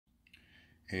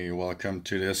Hey, welcome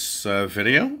to this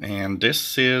video, and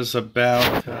this is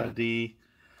about the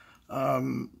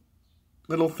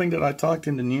little thing that I talked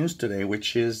in the news today,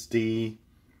 which is the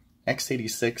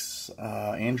X86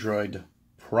 Android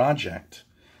project.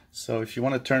 So if you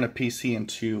want to turn a PC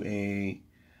into a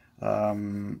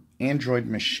Android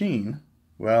machine,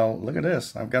 well, look at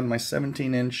this. I've got my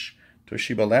 17-inch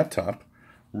Toshiba laptop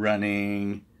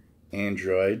running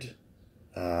Android.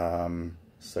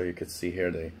 So you could see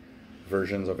here the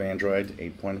versions of Android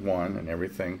 8.1 and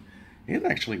everything. It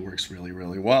actually works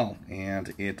really well,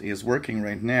 and it is working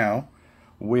right now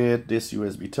with this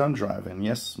USB thumb drive. And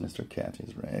yes, Mr. Cat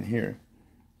is right here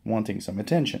wanting some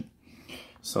attention.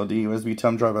 So the USB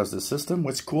thumb drive has the system.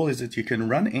 What's cool is that you can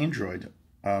run Android.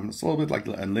 It's a little bit like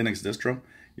a Linux distro.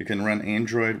 You can run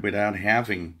Android without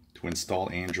having to install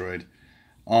Android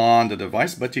on the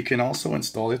device, but you can also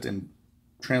install it and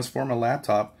transform a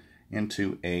laptop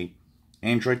into a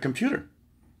Android computer,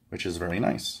 which is very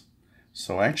nice.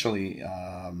 So actually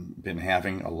been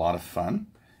having a lot of fun,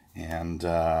 and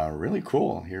really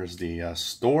cool. Here's the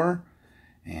store,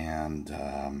 and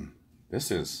this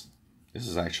is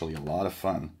actually a lot of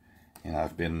fun, and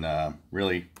I've been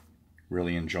really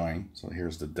enjoying. So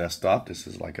here's the desktop. This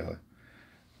is like a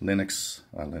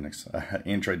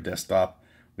Android desktop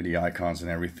with the icons and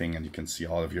everything, and you can see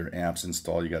all of your apps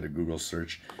installed. You got a Google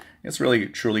search. It's really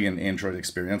truly an Android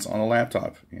experience on a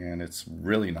laptop, and it's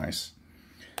really nice.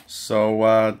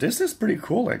 So this is pretty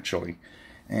cool actually,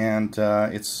 and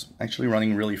it's actually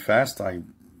running really fast. I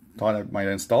thought I might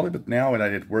install it, but now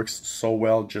that it works so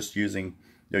well just using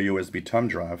the USB thumb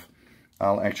drive,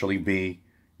 I'll actually be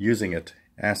using it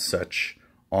as such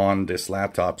on this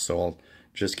laptop. So I'll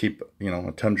just keep,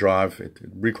 a thumb drive. It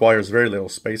requires very little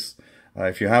space.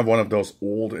 If you have one of those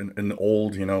old, 2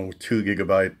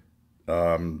 GB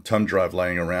thumb drive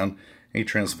lying around, and you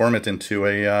transform it into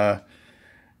a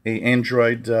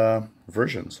Android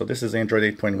version. So this is Android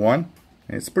 8.1, and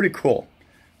it's pretty cool.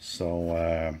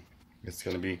 So it's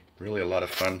going to be really a lot of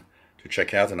fun to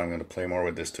check out, and I'm going to play more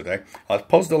with this today. I'll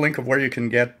post the link of where you can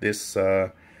get this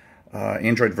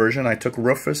Android version. I took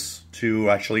Rufus to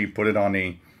actually put it on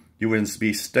a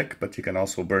USB stick, but you can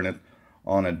also burn it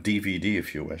on a DVD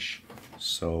if you wish.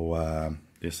 So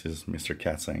this is Mr.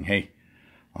 Cat saying, hey,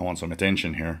 I want some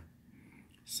attention here.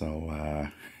 So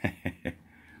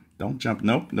don't jump.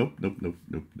 Nope.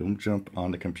 Don't jump on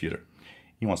the computer.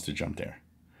 He wants to jump there.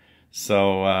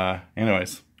 So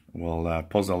anyways, we'll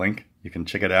post the link. You can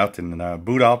check it out and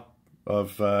boot up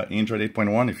of Android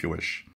 8.1 if you wish.